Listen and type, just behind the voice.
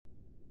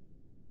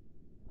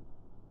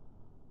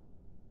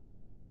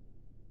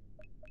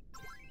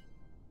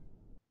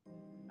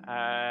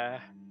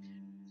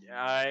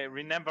I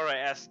remember I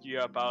asked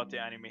you about the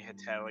anime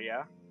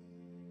Hetalia.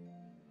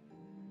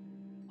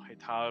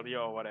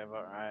 Hetalia or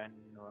whatever.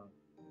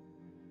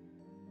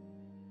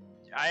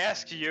 I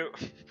asked you.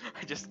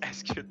 I just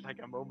asked you like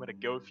a moment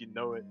ago if you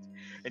know it,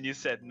 and you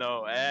said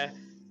no.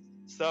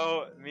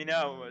 So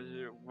Mina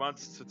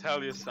wants to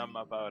tell you some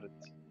about it.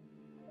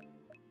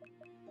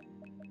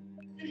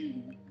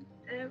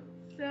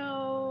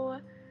 So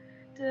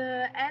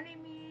the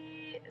anime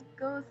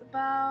goes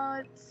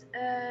about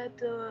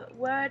the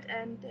world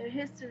and their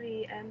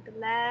history and the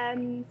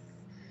lands,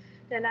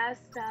 their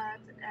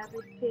lifestyles and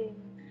everything.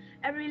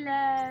 Every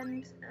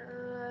land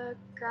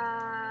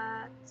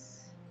got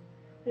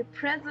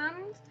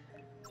represented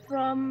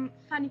from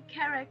funny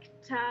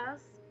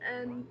characters,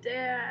 and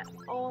they're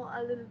all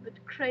a little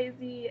bit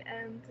crazy,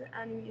 and the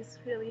anime is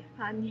really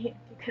funny.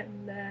 You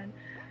can learn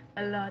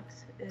a lot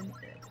in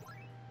it.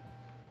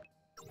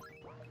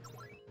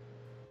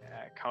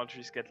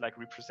 Countries get like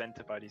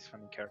represented by these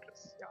funny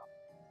characters. Yeah.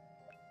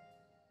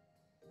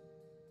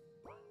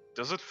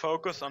 Does it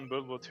focus on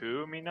World War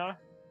II, Mina?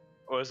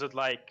 Or is it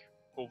like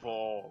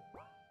overall?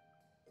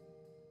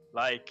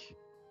 Like,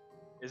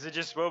 is it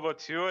just World War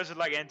II or is it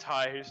like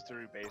entire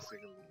history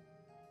basically?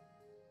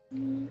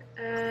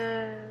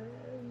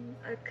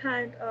 A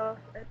kind of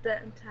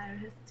the entire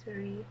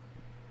history.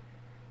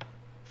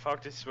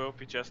 Fuck, this will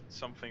be just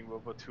something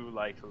World War II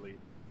likely.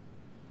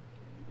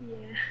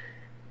 Yeah.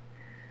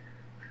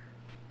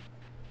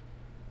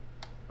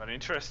 But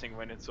interesting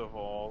when it's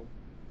overall.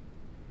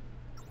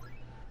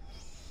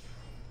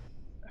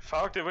 I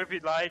thought it would be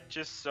like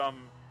just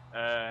some,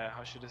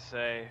 how should I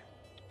say,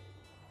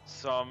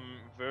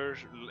 some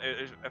version.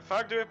 I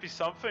thought there would be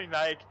something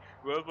like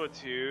World War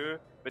II,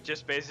 but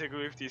just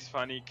basically with these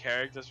funny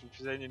characters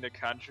representing the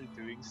country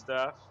doing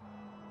stuff.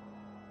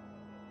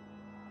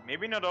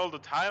 Maybe not all the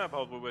time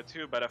about World War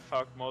II, but I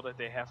thought more that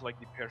they have like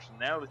the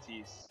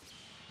personalities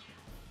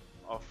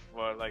of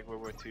like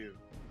World War II.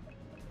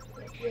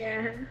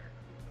 Yeah.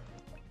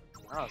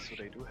 Ah, so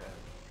they do have.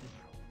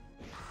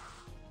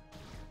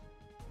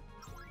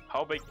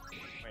 How big?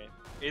 Wait,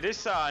 it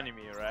is an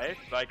anime, right?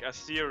 Like a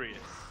series.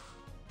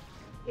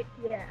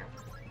 Yeah.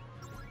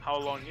 How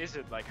long is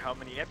it? Like how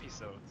many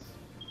episodes?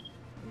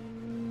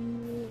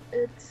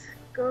 It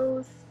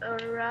goes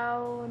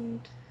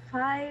around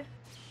 5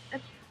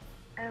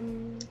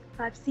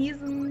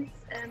 seasons,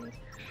 and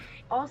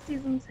all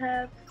seasons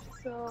have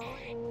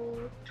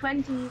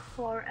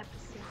 24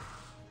 episodes.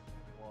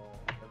 Whoa,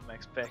 I didn't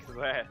expect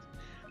that.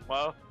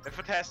 Well, if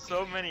it has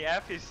so many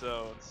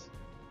episodes,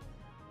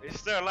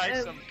 is there like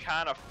some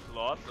kind of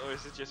plot, or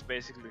is it just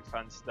basically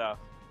fun stuff?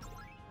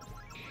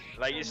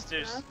 Like, is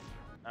there?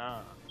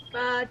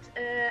 But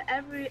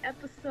every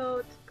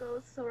episode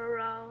goes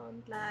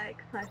around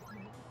like 5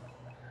 minutes.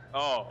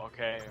 Oh,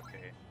 okay.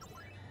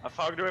 I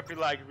thought there would be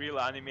like real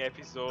anime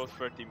episodes,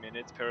 30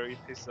 minutes per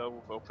episode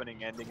with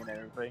opening, ending, and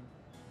everything.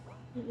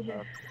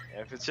 Yeah.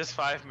 If it's just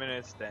 5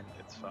 minutes, then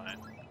it's fine.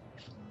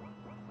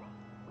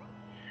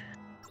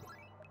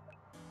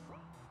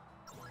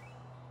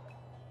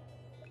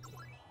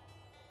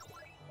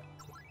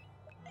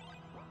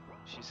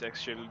 She's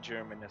actually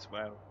German as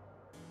well.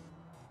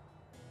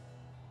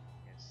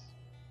 Yes.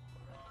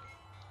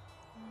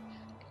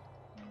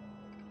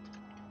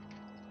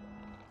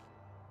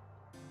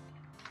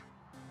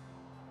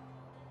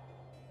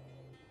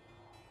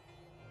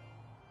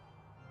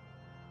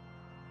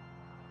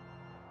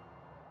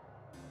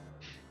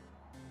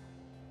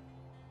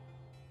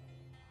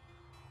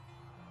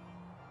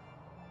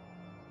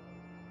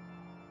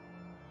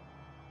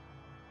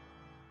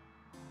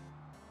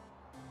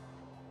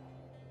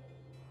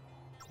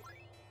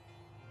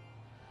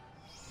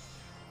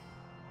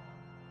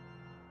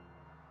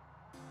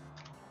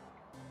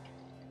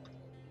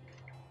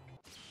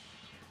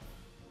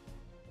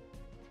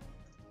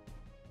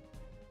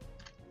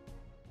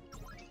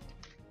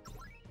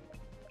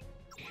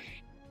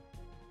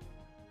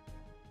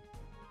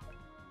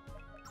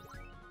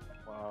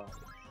 Wow,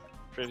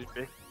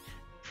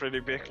 pretty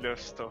big love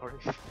story.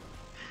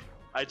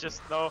 I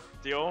just know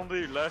the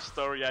only love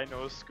story I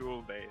know is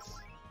School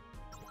Days.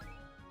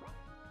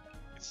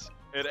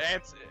 It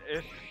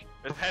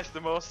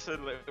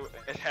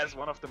has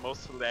one of the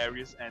most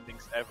hilarious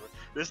endings ever.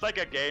 There's like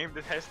a game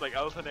that has like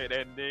alternate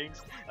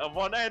endings, and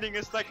one ending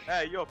is like,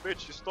 hey yo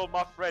bitch, you stole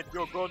my friend,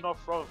 you're going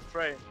off from the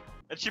train.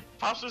 And she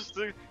pushes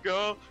the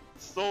girl,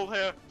 stole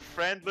her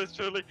friend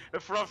literally in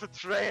front of the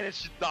train, and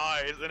she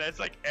dies, and it's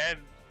like end.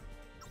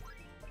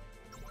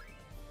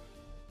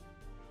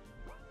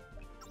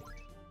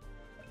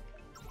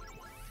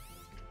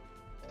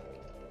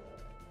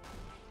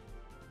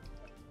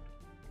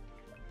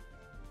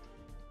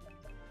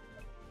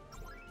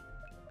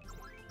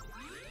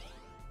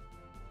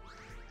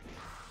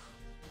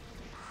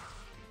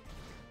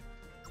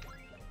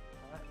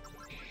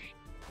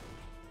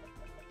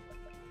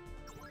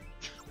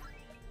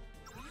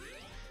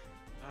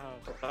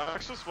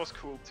 Dark Souls was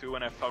cool too,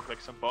 and I felt like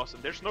some boss,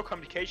 and there's no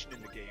communication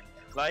in the game.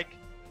 Like,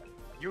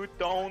 you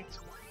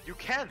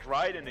can't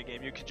write in the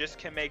game, you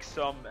can make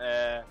some,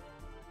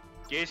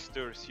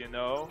 gestures, you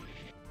know,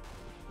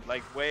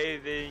 like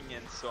waving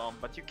and so on,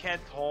 but you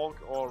can't talk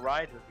or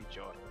write with each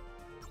other.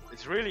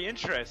 It's really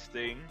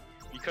interesting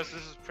because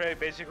this is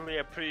basically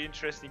a pretty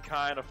interesting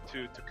kind of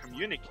to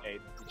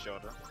communicate with each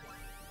other.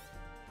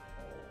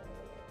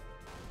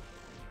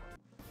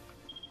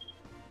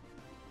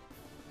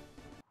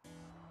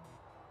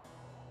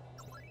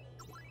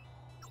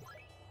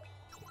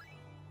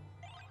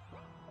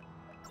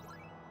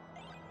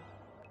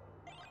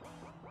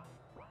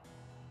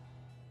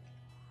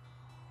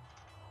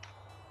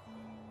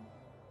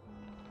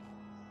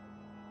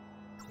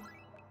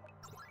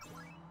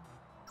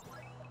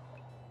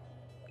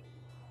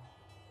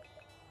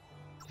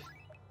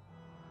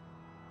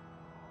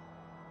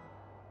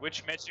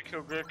 Which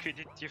magical girl could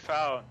you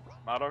found?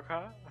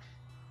 Madoka?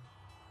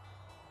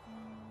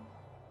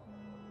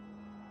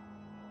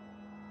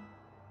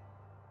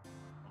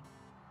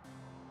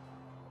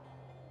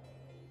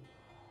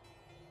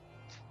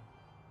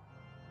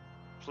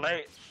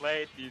 Play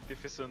the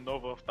visual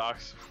novel of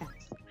Dark Souls.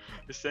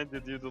 I sent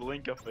you the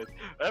link of it.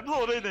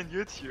 Upload it on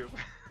YouTube.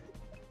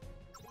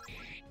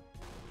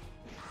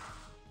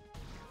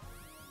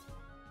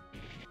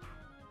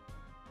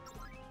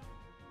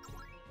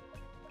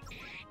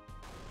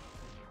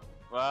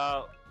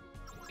 Well,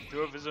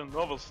 do a visual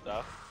novel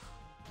stuff.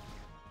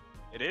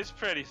 It is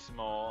pretty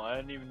small. I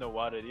don't even know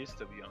what it is,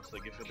 to be honest.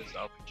 Like if it is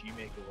RPG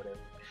Maker or whatever.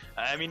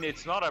 I mean,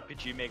 it's not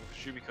RPG Maker for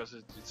sure because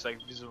it's like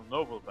visual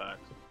novel, but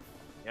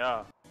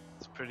yeah,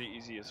 it's pretty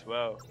easy as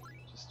well.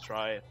 Just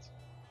try it.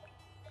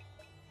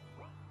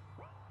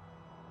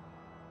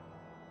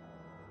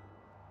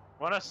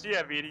 Wanna see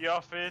a video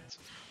of it?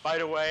 By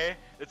the way,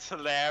 it's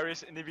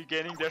hilarious. In the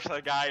beginning, there's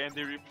a guy and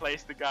they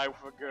replace the guy with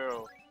a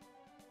girl.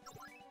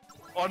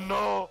 Oh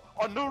no!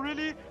 Oh no,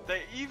 really?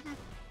 They even,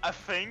 I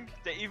think,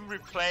 they even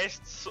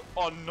replaced.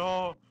 Oh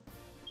no!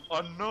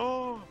 Oh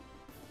no!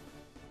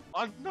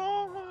 Oh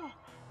no!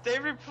 They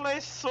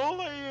replaced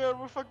Solar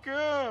with a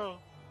girl.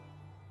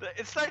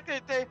 It's like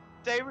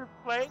they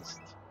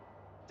replaced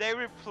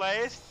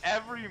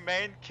every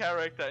main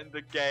character in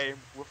the game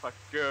with a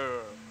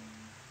girl.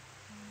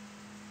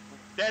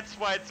 That's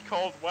why it's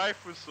called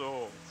Waifu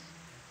Souls.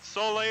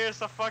 Solar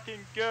is a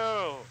fucking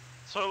girl.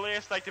 Solar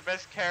is like the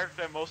best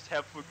character and most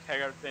helpful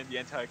character in the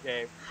entire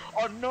game.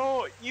 Oh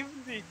no, even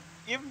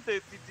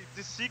the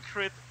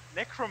secret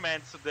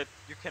necromancer that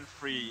you can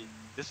free,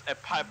 this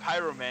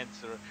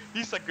pyromancer,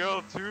 he's a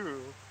girl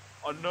too.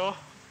 Oh no.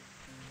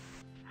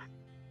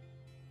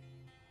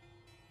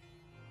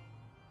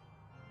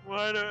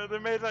 Why they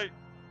made like...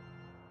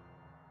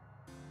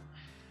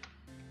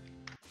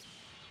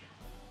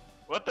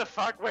 What the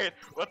fuck? Wait,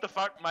 what the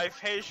fuck? My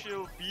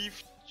facial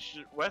beef...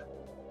 What?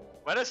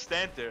 When I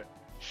stand there,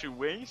 she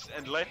winks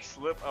and lets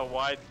slip a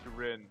wide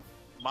grin.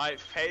 My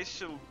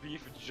facial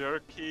beef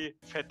jerky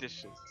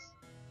fetishes.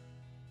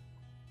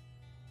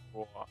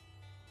 What?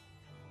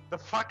 The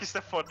fuck is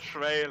that for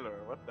trailer?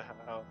 What the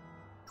hell?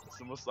 It's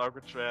the most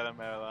awkward trailer in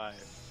my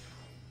life.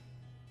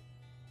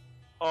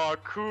 Oh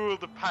cool,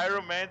 the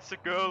pyromancer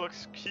girl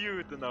looks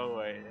cute in a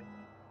way.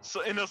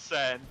 So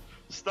innocent.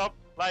 Stop,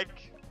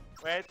 like,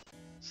 wait,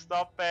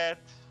 stop it.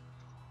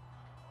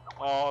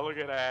 Oh, look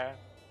at that.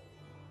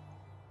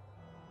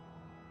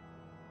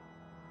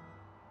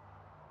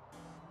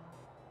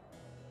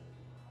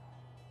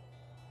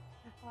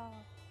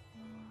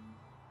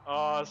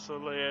 Oh,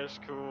 Soleil is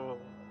cool.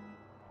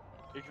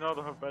 Ignore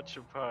the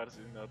habitual parts,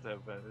 it's not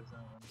that bad. It's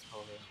not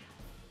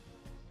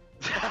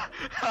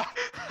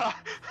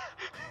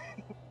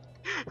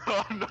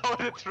oh no,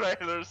 the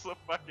trailer is so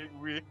fucking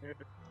weird.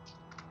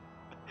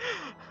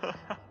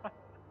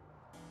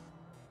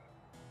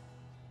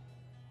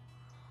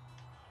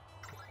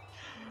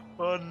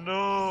 Oh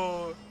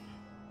no.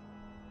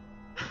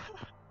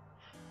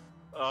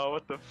 Oh,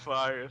 what the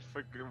fuck? It's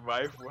fucking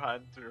waifu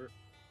hunter.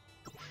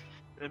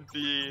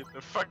 Indeed,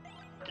 the fucking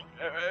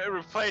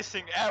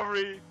replacing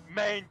every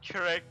main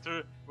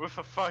character with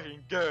a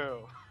fucking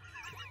girl.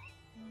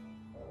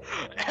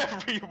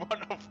 Every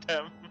one of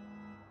them.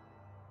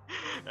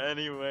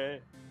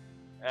 Anyway,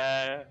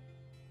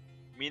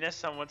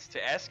 Minasan wants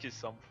to ask you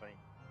something.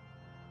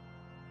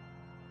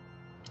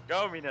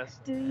 Go,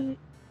 Minasan.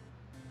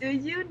 Do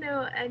you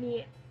know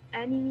any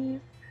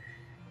enemies?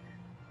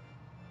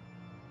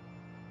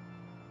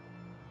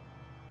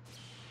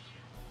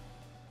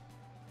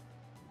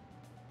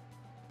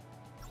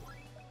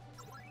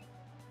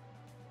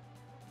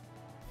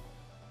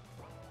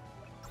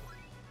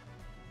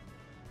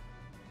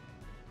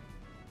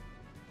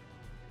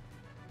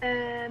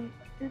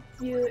 Did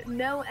you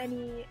know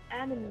any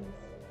enemies?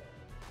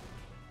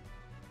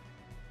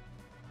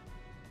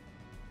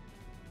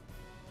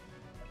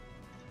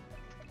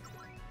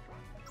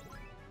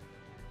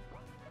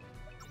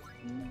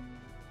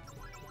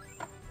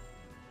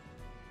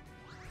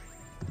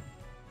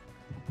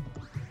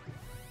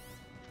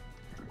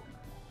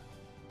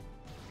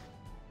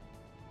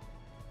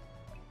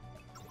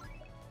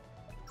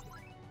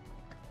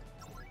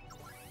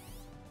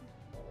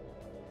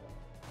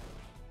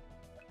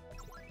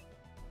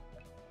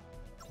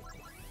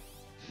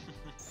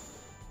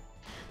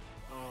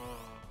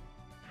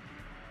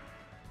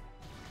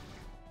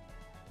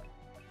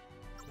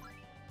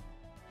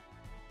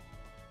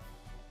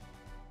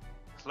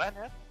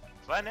 Planet,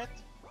 planet,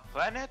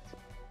 planet,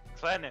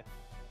 planet,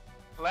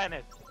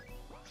 planet,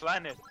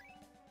 planet,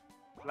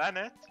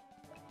 planet.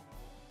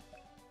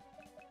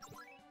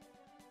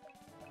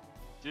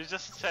 You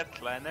just said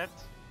planet.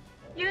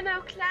 You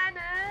know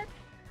Planet?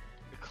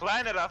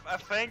 Planet, I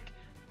think.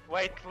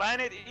 Wait,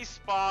 Planet is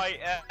by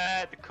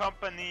the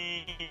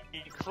company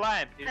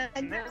Clamp,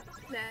 isn't it?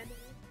 Planet.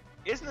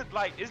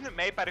 Isn't it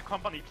made by the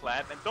company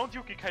Clamp? And don't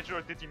Yuki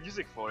Kaijiro did the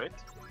music for it?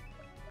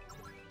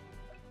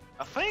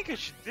 I think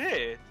she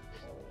did.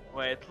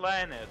 Wait,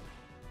 Planet.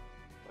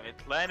 Wait,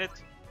 Planet.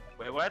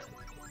 Wait, what?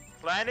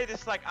 Planet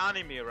is like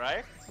anime,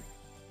 right?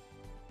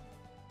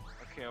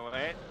 Okay,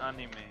 wait,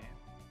 anime.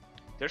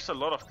 There's a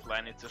lot of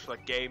planets. There's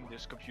like game,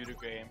 there's computer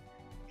game.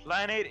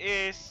 Planet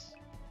is...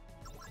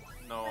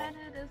 No.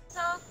 Planet is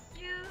so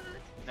cute.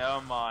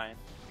 Never mind.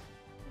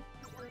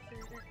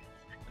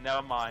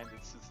 Never mind.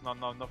 It's not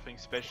nothing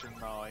special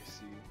now. I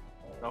see.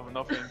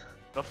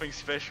 Nothing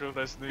special.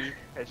 There's no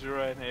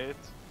Hejura in it.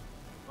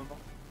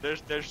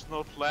 There's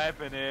no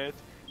flap in it.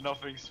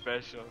 Nothing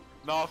special.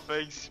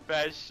 Nothing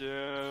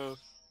special.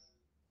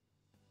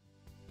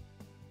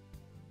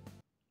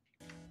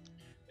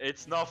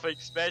 It's nothing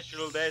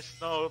special. There's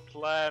no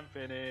clamp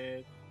in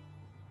it.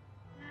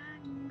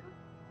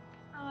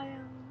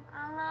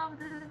 I love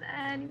this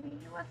anime.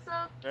 It was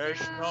so cute.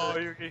 There's no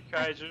Yuki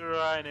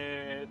Kaijura in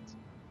it.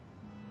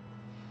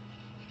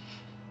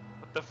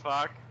 What the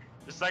fuck?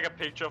 There's like a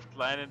picture of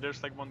Glenn and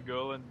there's like one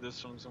girl and there's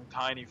some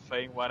tiny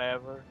thing,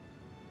 whatever.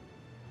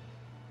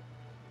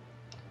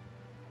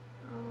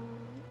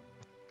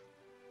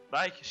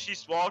 Like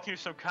she's walking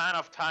with some kind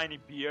of tiny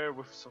bear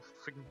with some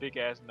freaking big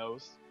ass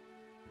nose.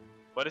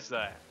 What is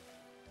that?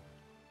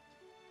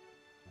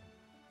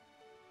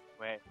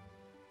 Wait. I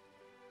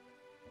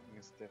think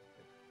it's different.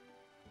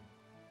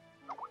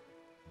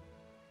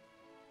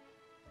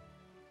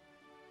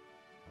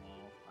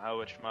 I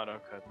wish Mother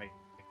could make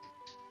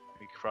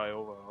me cry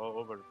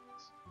over this.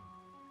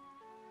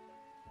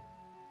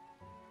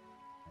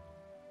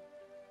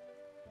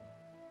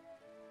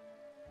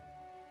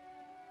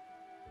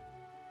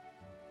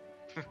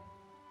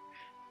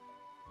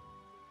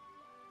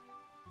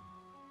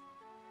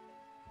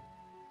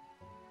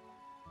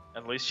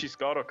 At least she's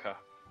got Oka.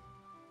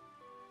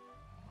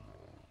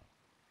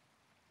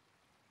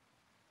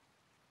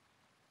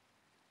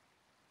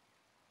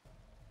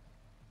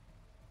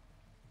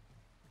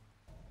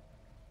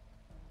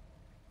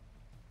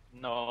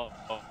 No,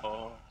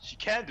 she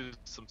can do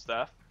some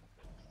stuff.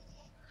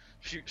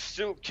 She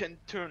still can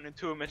turn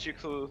into a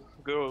magical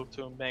girl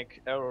to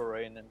make arrow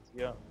rain and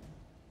yeah.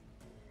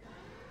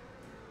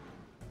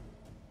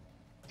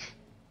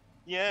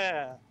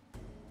 Yeah.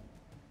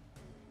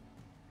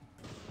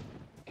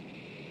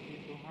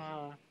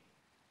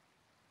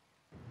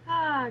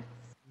 Hearts.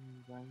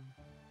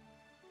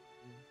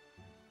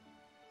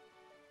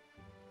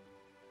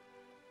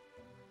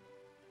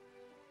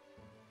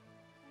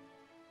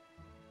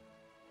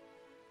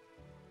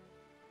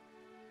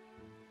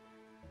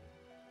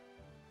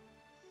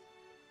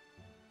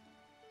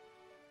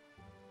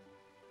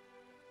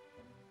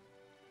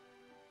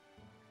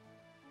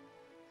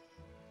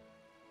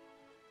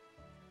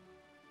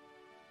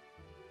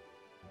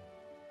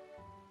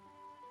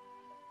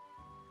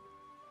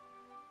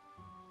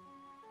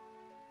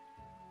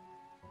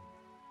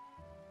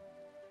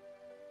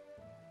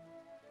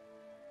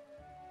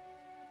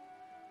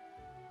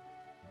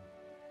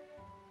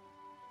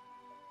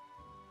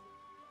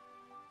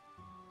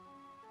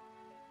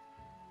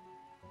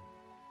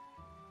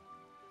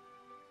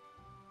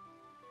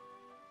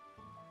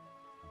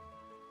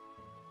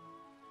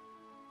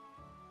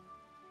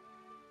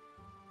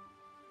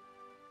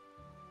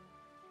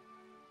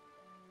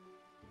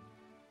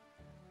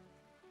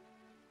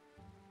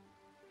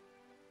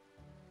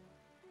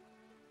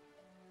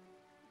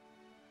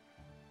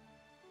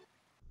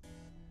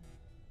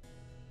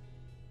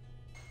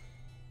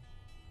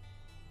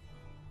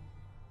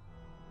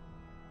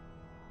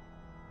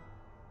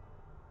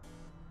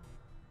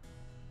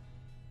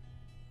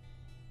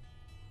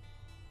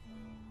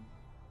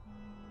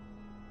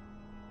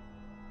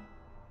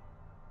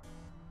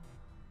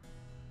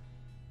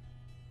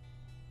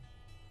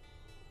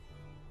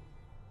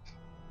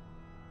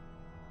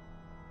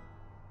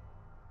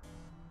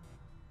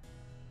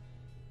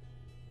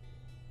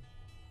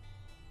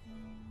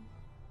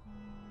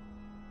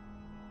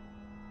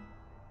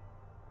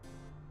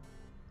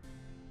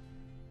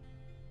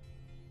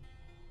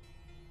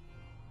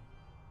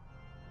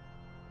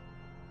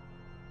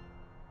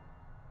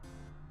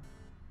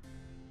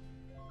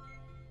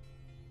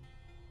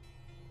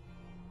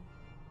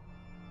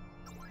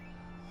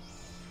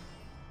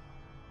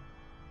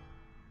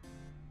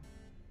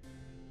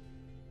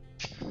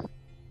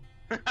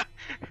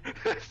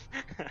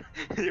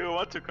 You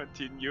want to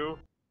continue?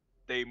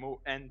 Demo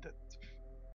ended.